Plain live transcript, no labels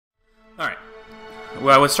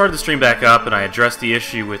Well, I started the stream back up, and I addressed the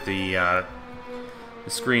issue with the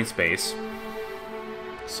screen space.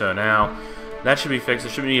 So now, that should be fixed.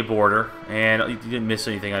 There shouldn't be a border, and you didn't miss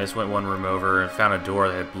anything. I just went one room over and found a door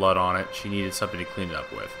that had blood on it. She needed something to clean it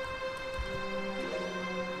up with.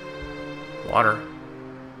 Water.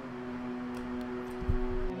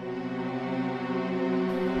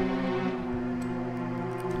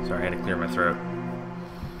 Sorry, I had to clear my throat.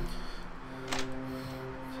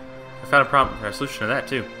 I found a solution to that,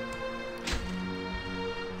 too.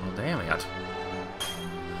 Well, damn it.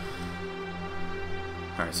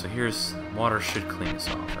 Alright, so here's... Water should clean this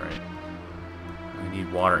off, right? We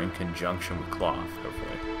need water in conjunction with cloth,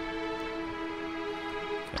 hopefully.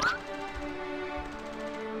 Okay.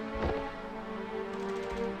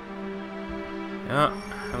 Yeah,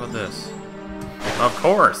 how about this? Of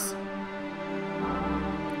course!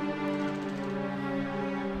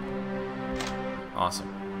 Awesome.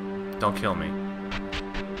 Don't kill me.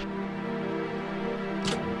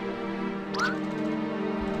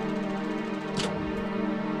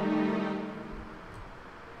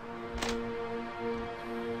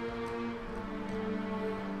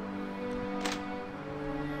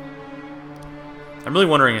 I'm really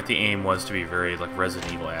wondering if the aim was to be very, like,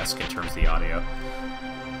 Resident Evil-esque in terms of the audio.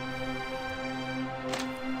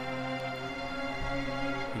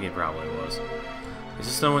 I think it probably was. Is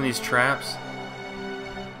this one of these traps?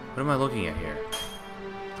 What am I looking at here?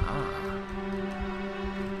 Ah.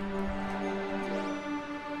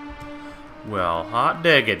 Well, hot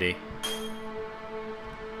diggity.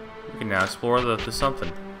 We can now explore the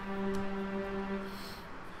something.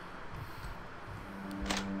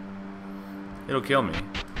 It'll kill me.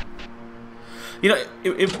 You know,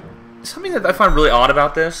 something that I find really odd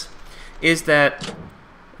about this is that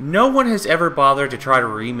no one has ever bothered to try to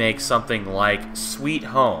remake something like Sweet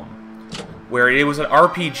Home, where it was an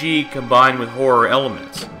RPG combined with horror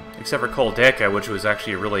elements, except for Cold Deca, which was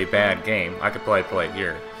actually a really bad game. I could probably play it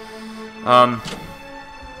here.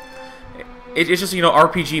 It's just, you know,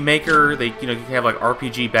 RPG Maker. They, you know, you can have like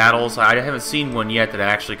RPG battles. I haven't seen one yet that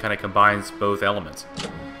actually kind of combines both elements.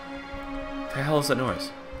 What the hell is that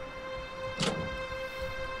noise?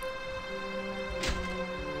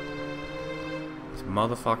 It's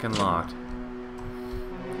motherfucking locked.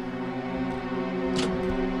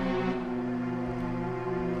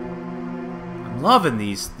 I'm loving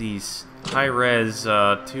these high-res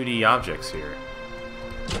 2D objects here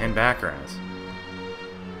and backgrounds.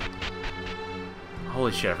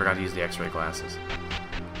 Holy shit! I forgot to use the X-ray glasses.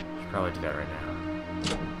 Should probably do that right now.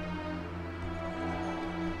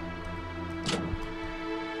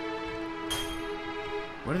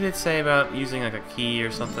 What did it say about using like a key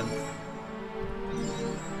or something?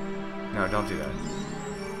 No, don't do that.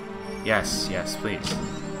 Yes, yes, please.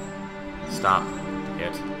 Stop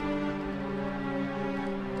it.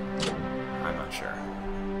 I'm not sure.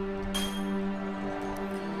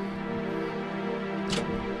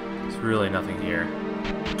 There's really nothing here.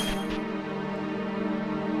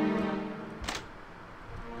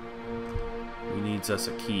 We needs us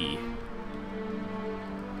a key.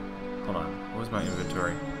 Hold on. What was my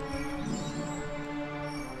inventory?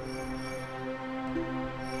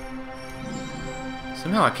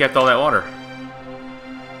 Somehow I kept all that water.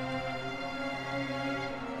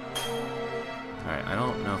 Alright, I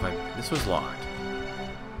don't know if I... This was locked.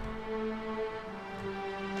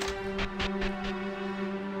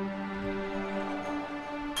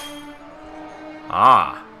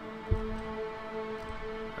 Ah!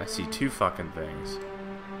 I see two fucking things.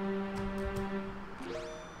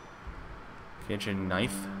 Kitchen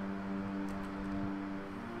knife.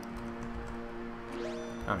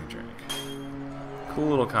 Tonic drink. Cool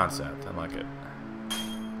little concept. I like it.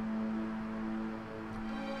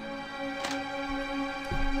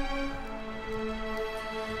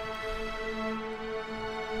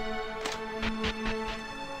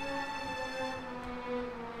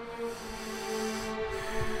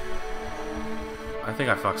 I think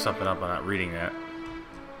I fucked something up by not reading that.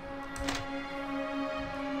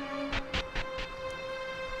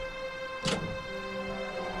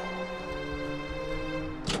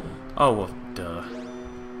 Oh, well, duh.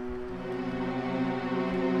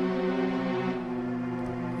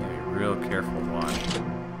 Gotta be real careful to watch.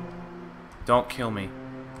 Don't kill me.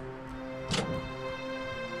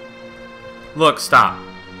 Look, stop.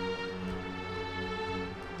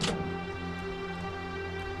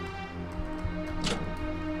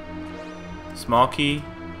 Small key.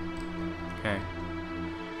 Okay.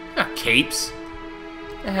 You got capes.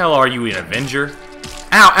 The hell are you, an Avenger?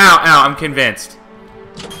 Ow, ow, ow, I'm convinced.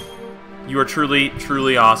 You are truly,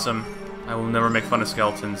 truly awesome. I will never make fun of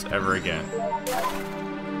skeletons ever again.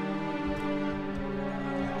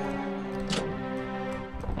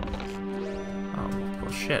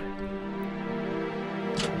 shit.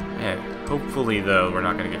 Yeah, hopefully, though, we're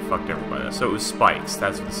not going to get fucked over by this. So it was spikes.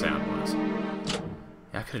 That's what the sound was.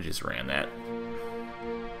 Yeah, I could have just ran that.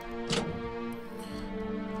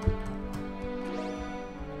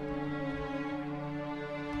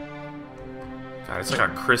 God, it's like a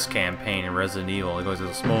Chris campaign in Resident Evil. It goes to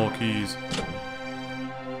the small keys.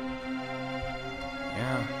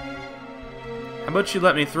 Yeah. How about you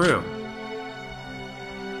let me through?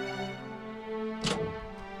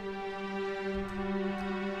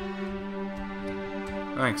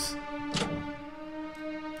 Thanks.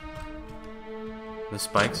 The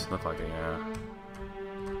spikes look like it, yeah.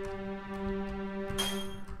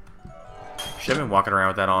 Should have been walking around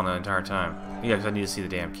with that on the entire time. Yeah, because I need to see the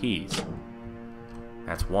damn keys.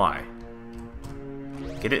 That's why.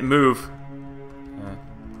 Get it and move. Yeah.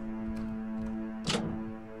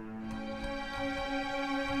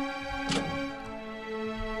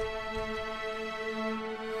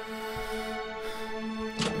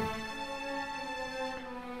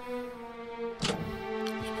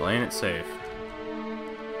 Just playing it safe.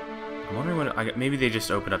 I'm wondering what maybe they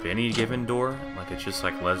just open up any given door, like it's just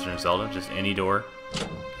like Legend of Zelda, just any door can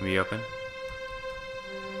be open.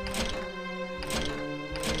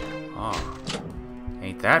 Oh,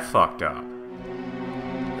 ain't that fucked up?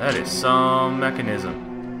 That is some mechanism.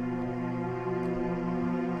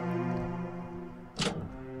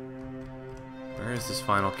 Where is this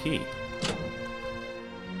final key?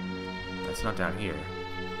 That's not down here.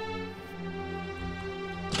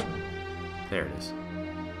 There it is.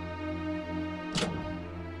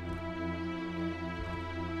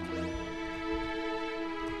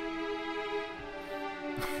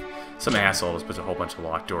 Some asshole just puts a whole bunch of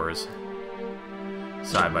locked doors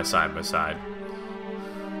side by side by side.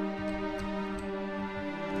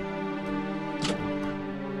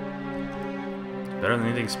 Better than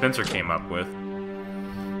anything Spencer came up with.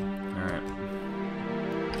 Alright.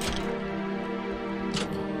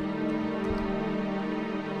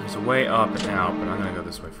 There's a way up and out, but I'm gonna go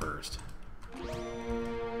this way first.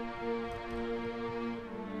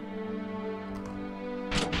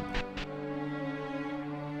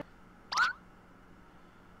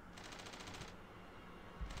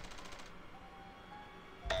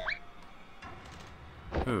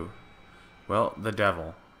 Who? Well, the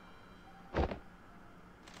devil.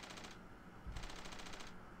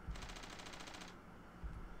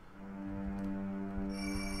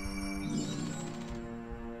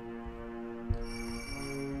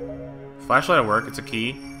 Flashlight will work, it's a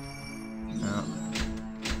key. No.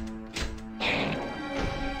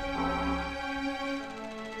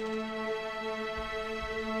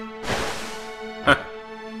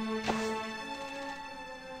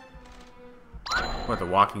 What, the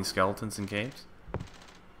walking skeletons in caves?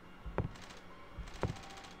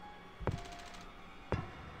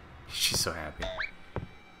 She's so happy.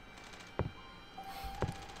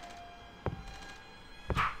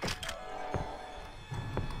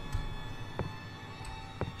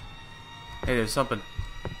 Hey, there's something.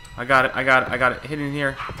 I got it, I got it hidden in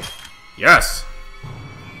here. Yes!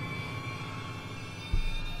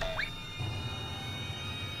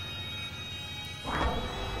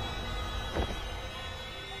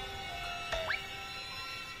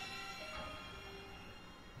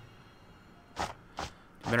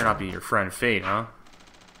 Better not be your friend Fate, huh?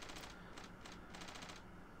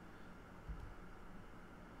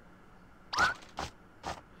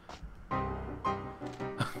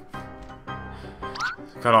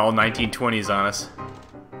 Got all 1920s on us.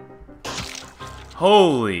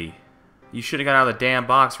 Holy! You should have got out of the damn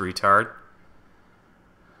box, retard.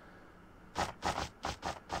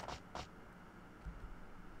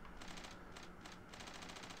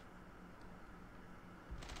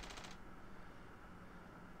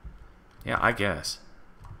 Yeah, I guess.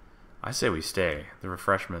 I say we stay. The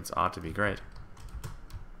refreshments ought to be great.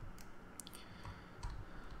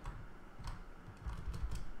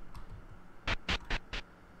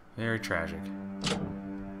 Very tragic.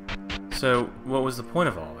 So, what was the point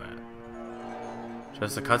of all that?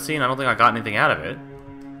 Just a cutscene? I don't think I got anything out of it.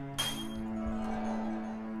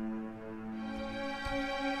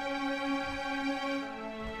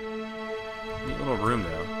 Neat little room,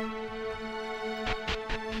 though.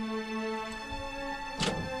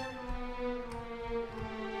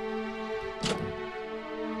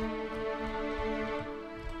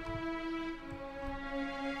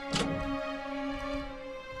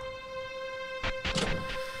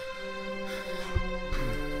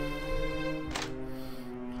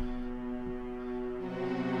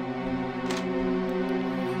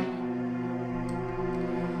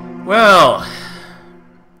 Well,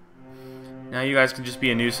 now you guys can just be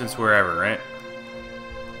a nuisance wherever, right?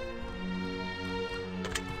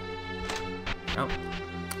 Oh.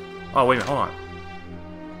 Oh, wait a minute, hold on.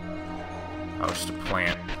 Oh, it's just a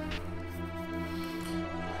plant.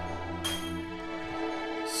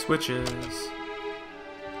 Switches.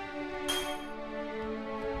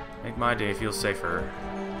 Make my day feel safer.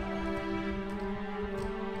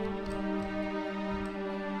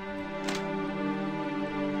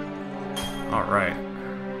 Alright.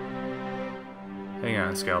 Hang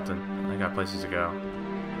on, skeleton. I got places to go.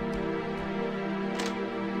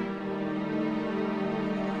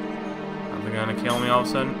 Nothing gonna kill me all of a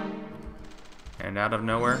sudden? And out of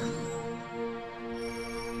nowhere?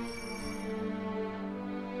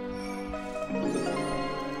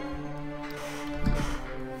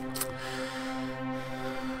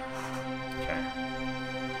 Okay.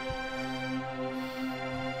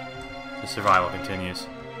 The survival continues.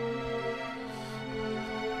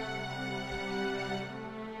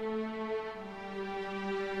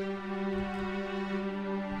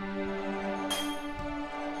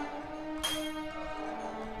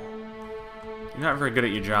 You're not very good at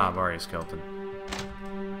your job, are you, skeleton?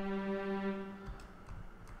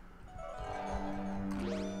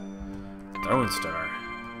 Throwing star.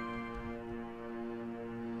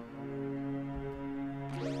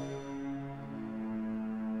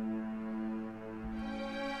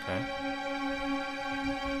 Okay.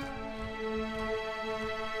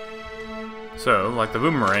 So, like the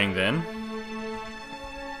boomerang then.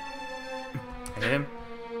 Hit him.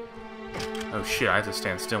 Oh shit, I have to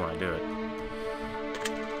stand still when I do it.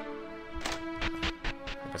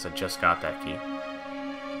 I guess I just got that key.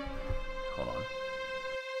 Hold on.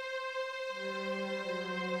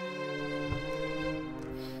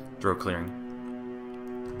 Throw clearing.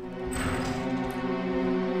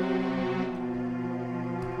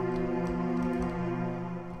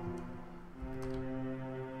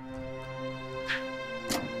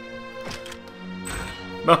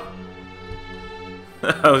 No.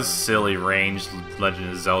 Those silly ranged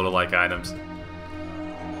Legend of Zelda-like items.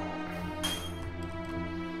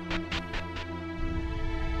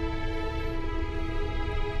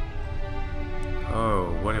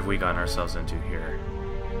 Oh, what have we gotten ourselves into here?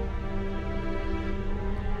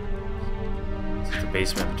 This is the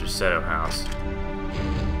basement of the Giusetto house.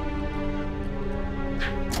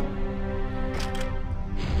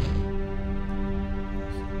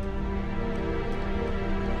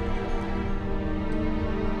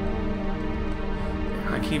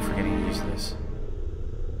 I keep forgetting to use this.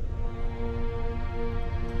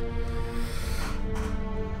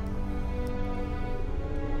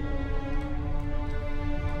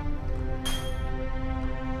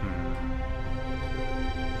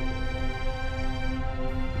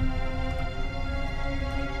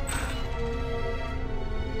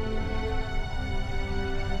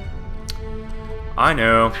 I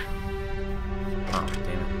know. Oh,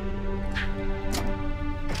 damn it.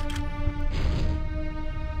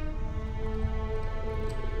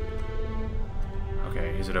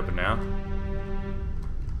 Okay, is it open now?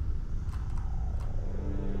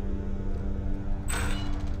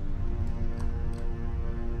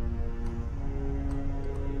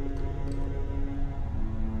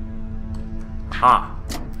 Aha!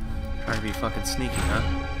 Trying to be fucking sneaky,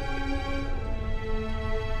 huh?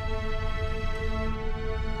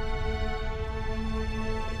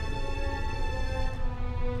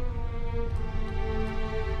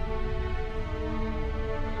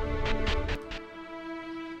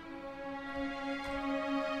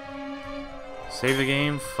 Save the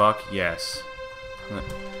game? Fuck yes.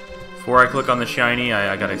 Before I click on the shiny,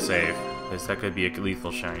 I gotta save. Because that could be a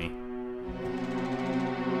lethal shiny.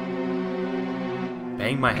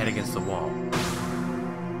 Bang my head against the wall.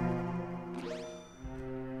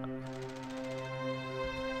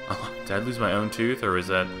 Oh, did I lose my own tooth, or is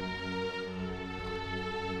that...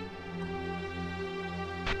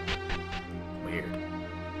 weird?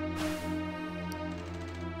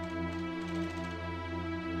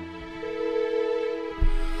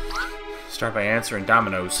 Start by answering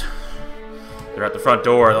dominoes. They're at the front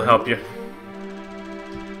door, they'll help you.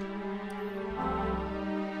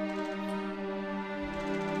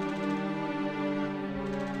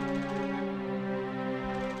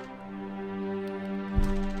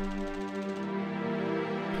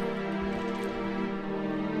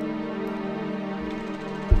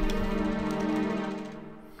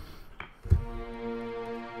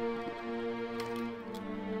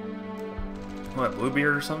 What,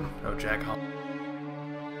 Bluebeard or something? Oh, Jack Hall.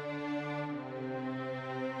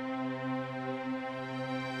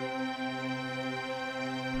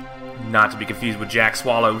 Not to be confused with Jack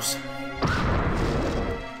Swallows.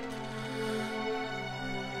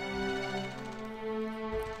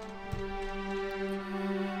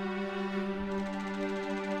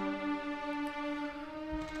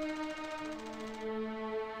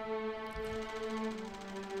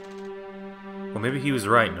 Well, maybe he was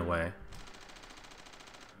right in a way.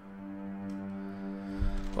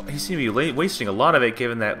 Well, he seemed to be wasting a lot of it,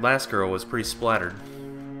 given that last girl was pretty splattered.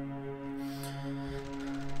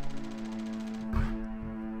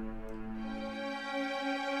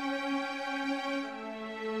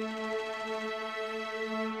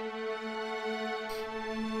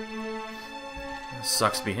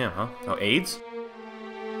 Sucks to be him, huh? Oh, AIDS?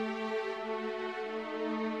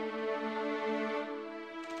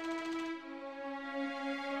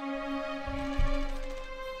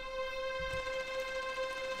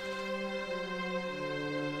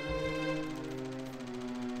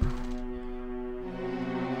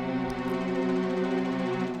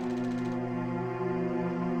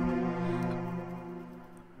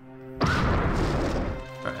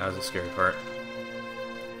 Alright, that was the scary part.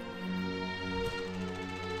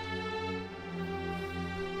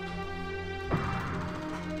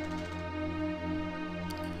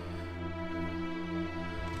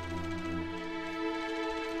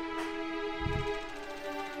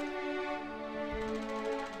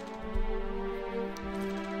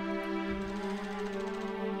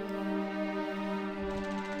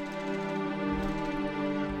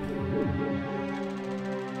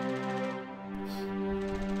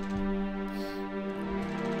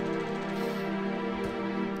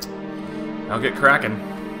 I'll get cracking.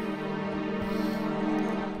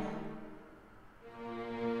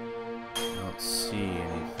 I don't see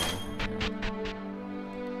anything.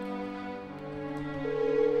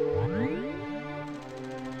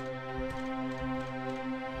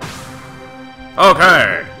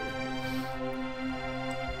 Okay!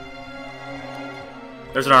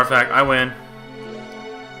 There's an artifact. I win.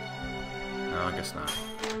 No, I guess not.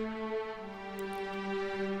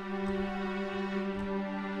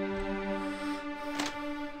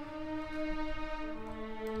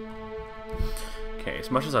 Okay,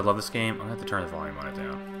 as much as I love this game, I'm gonna have to turn the volume on it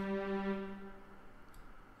down.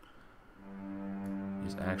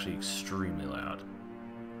 It's actually extremely loud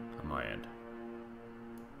on my end.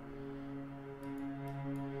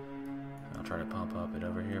 I'll try to pump up it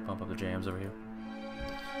over here, pump up the jams over here.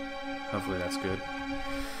 Hopefully that's good.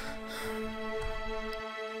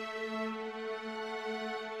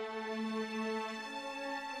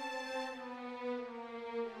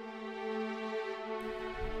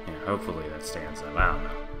 Hopefully that stands up. I don't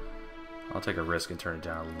know. I'll take a risk and turn it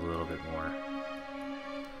down a little bit more.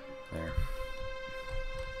 There.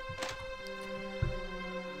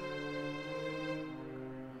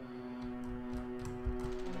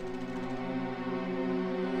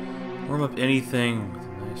 Warm up anything with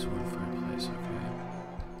a nice warm fireplace. Okay.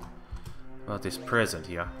 About this present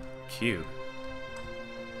here. Cube.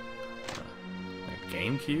 Like a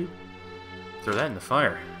game cube? Throw that in the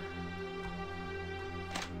fire.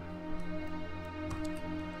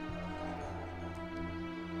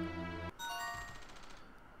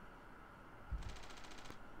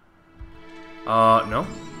 No.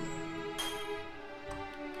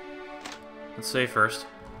 Let's save first.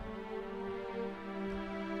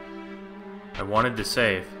 I wanted to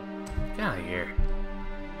save. Get out of here.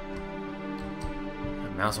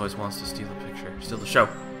 The mouse always wants to steal the picture. Steal the show.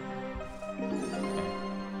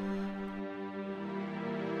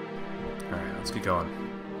 Alright, let's get going.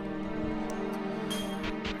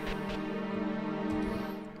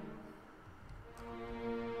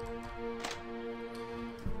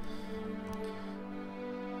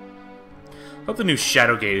 Hope the new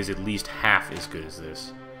Shadowgate is at least half as good as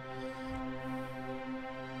this.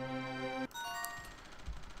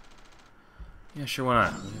 Yeah, sure, why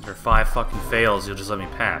not? After 5 fucking fails, you'll just let me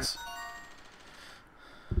pass.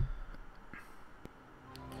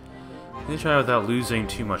 Let me try without losing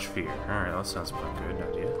too much fear. Alright, that sounds like a good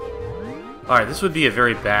idea. Alright, this would be a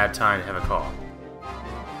very bad time to have a call.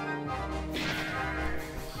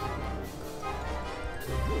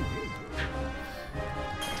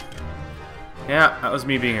 Yeah, that was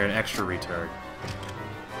me being an extra retard.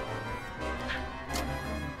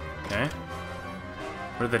 Okay.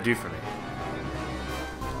 What did that do for me?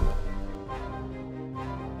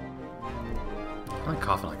 I'm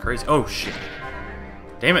coughing like crazy. Oh, shit.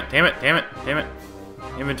 Damn it, damn it, damn it, damn it.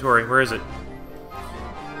 Inventory, where is it?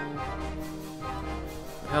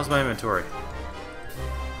 Where the hell's my inventory?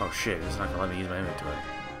 Oh, shit, it's not gonna let me use my inventory.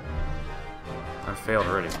 I failed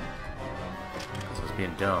already. Because I was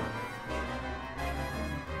being dumb.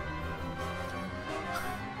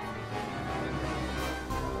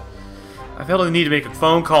 I felt the need to make a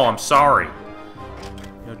phone call, I'm sorry.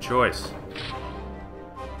 No choice.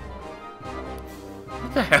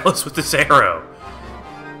 What the hell is with this arrow?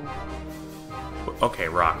 Okay,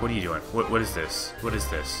 Rock, what are you doing? What is this? What is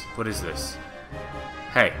this? What is this?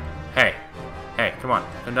 Hey, hey, Hey, come on.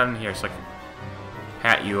 Come down in here so I can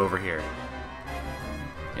pat you over here.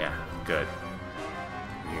 Yeah, good.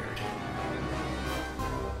 Weird.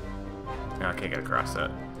 No, I can't get across that.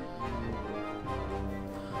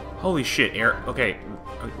 Holy shit, Air. Okay,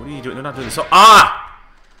 what are you doing? They're not doing this. So, ah!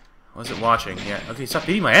 I wasn't watching. Yeah. Okay, stop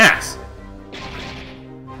beating my ass.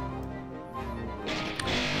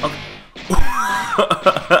 Okay.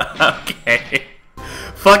 Okay.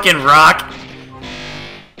 Fucking rock.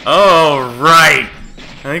 Oh, right.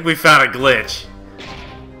 I think we found a glitch.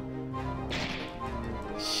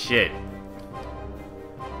 Shit.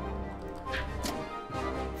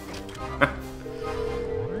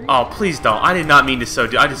 Oh, please don't. I did not mean to so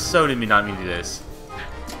do. I just so did not mean to do this.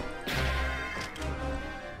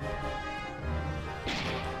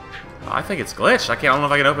 Oh, I think it's glitched. I don't know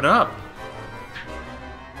if I can open it up.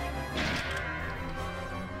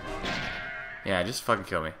 Yeah, just fucking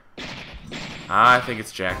kill me. I think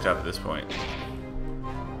it's jacked up at this point.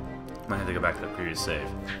 Might have to go back to the previous save.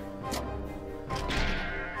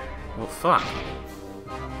 Well, fuck.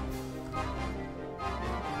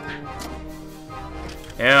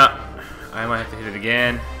 Yeah, I might have to hit it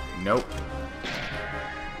again. Nope.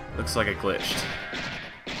 Looks like it glitched.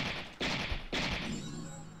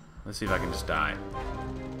 Let's see if I can just die.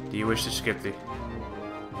 Do you wish to skip the...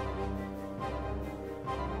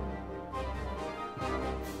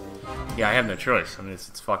 Yeah, I have no choice. I mean,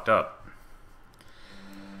 it's fucked up.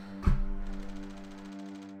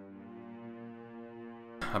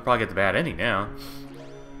 I'll probably get the bad ending now.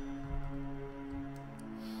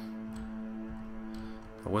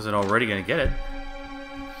 If I wasn't already gonna get it.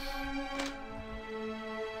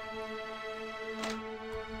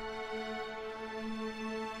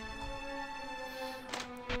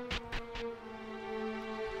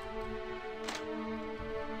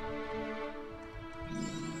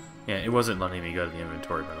 Yeah, it wasn't letting me go to the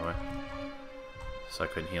inventory, by the way. So I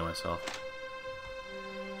couldn't heal myself.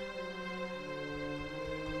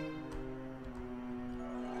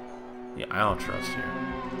 Yeah, I don't trust you.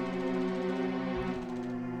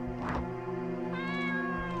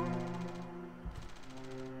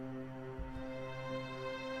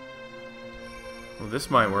 Well, this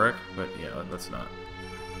might work, but yeah, let's not.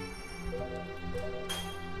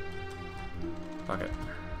 Fuck it.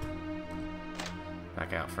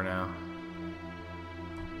 Back out for now.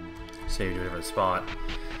 Save to a different spot.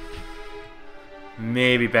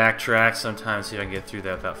 Maybe backtrack sometime, see if I can get through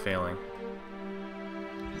that without failing.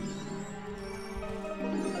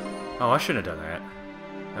 Oh, I shouldn't have done that.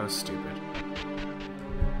 That was stupid.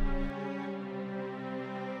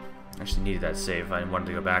 I actually needed that save. I wanted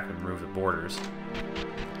to go back and remove the borders.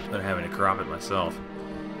 Instead of having to crop it myself.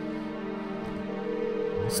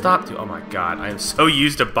 Stop, dude. Oh my god, I am so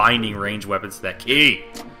used to binding range weapons to that key.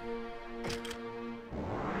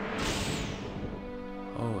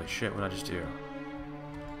 Holy shit, what did I just do?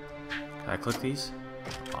 Can I click these?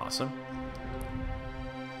 Awesome.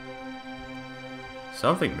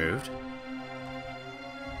 Something moved.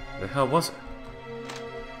 The hell was it?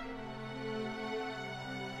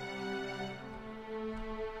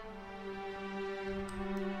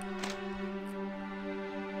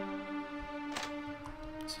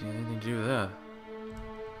 See anything to do with that?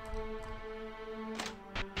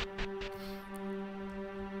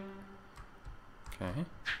 Okay.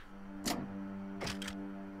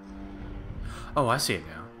 Oh, I see it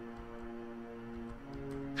now.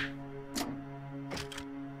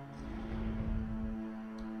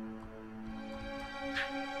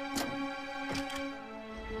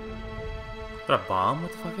 Is that a bomb?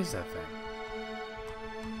 What the fuck is that thing?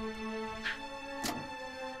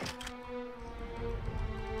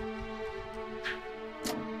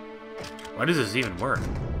 Why does this even work?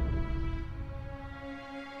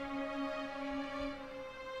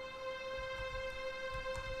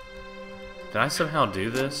 Did I somehow do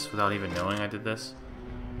this without even knowing I did this?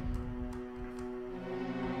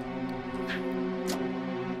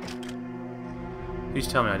 Please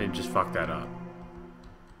tell me I didn't just fuck that up.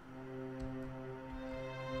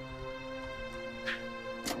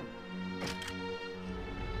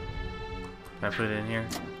 Can I put it in here?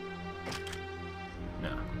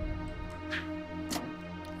 No.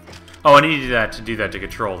 Oh, I need to do that to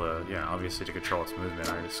control the... Yeah, obviously to control its movement.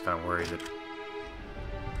 I'm just kind of worried that...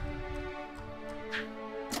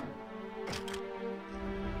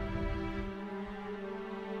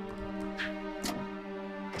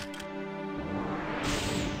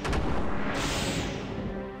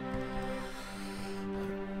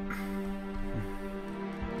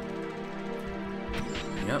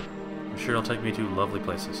 Yep. I'm sure it'll take me to lovely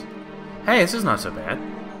places. Hey, this is not so bad.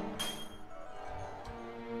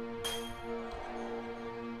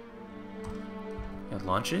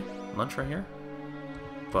 Lunch it? Lunch right here?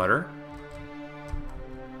 Butter.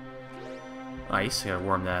 Ice, gotta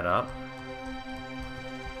warm that up.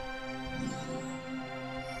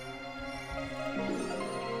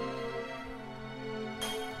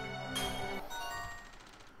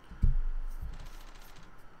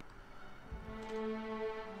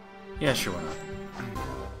 Yeah, sure, why not?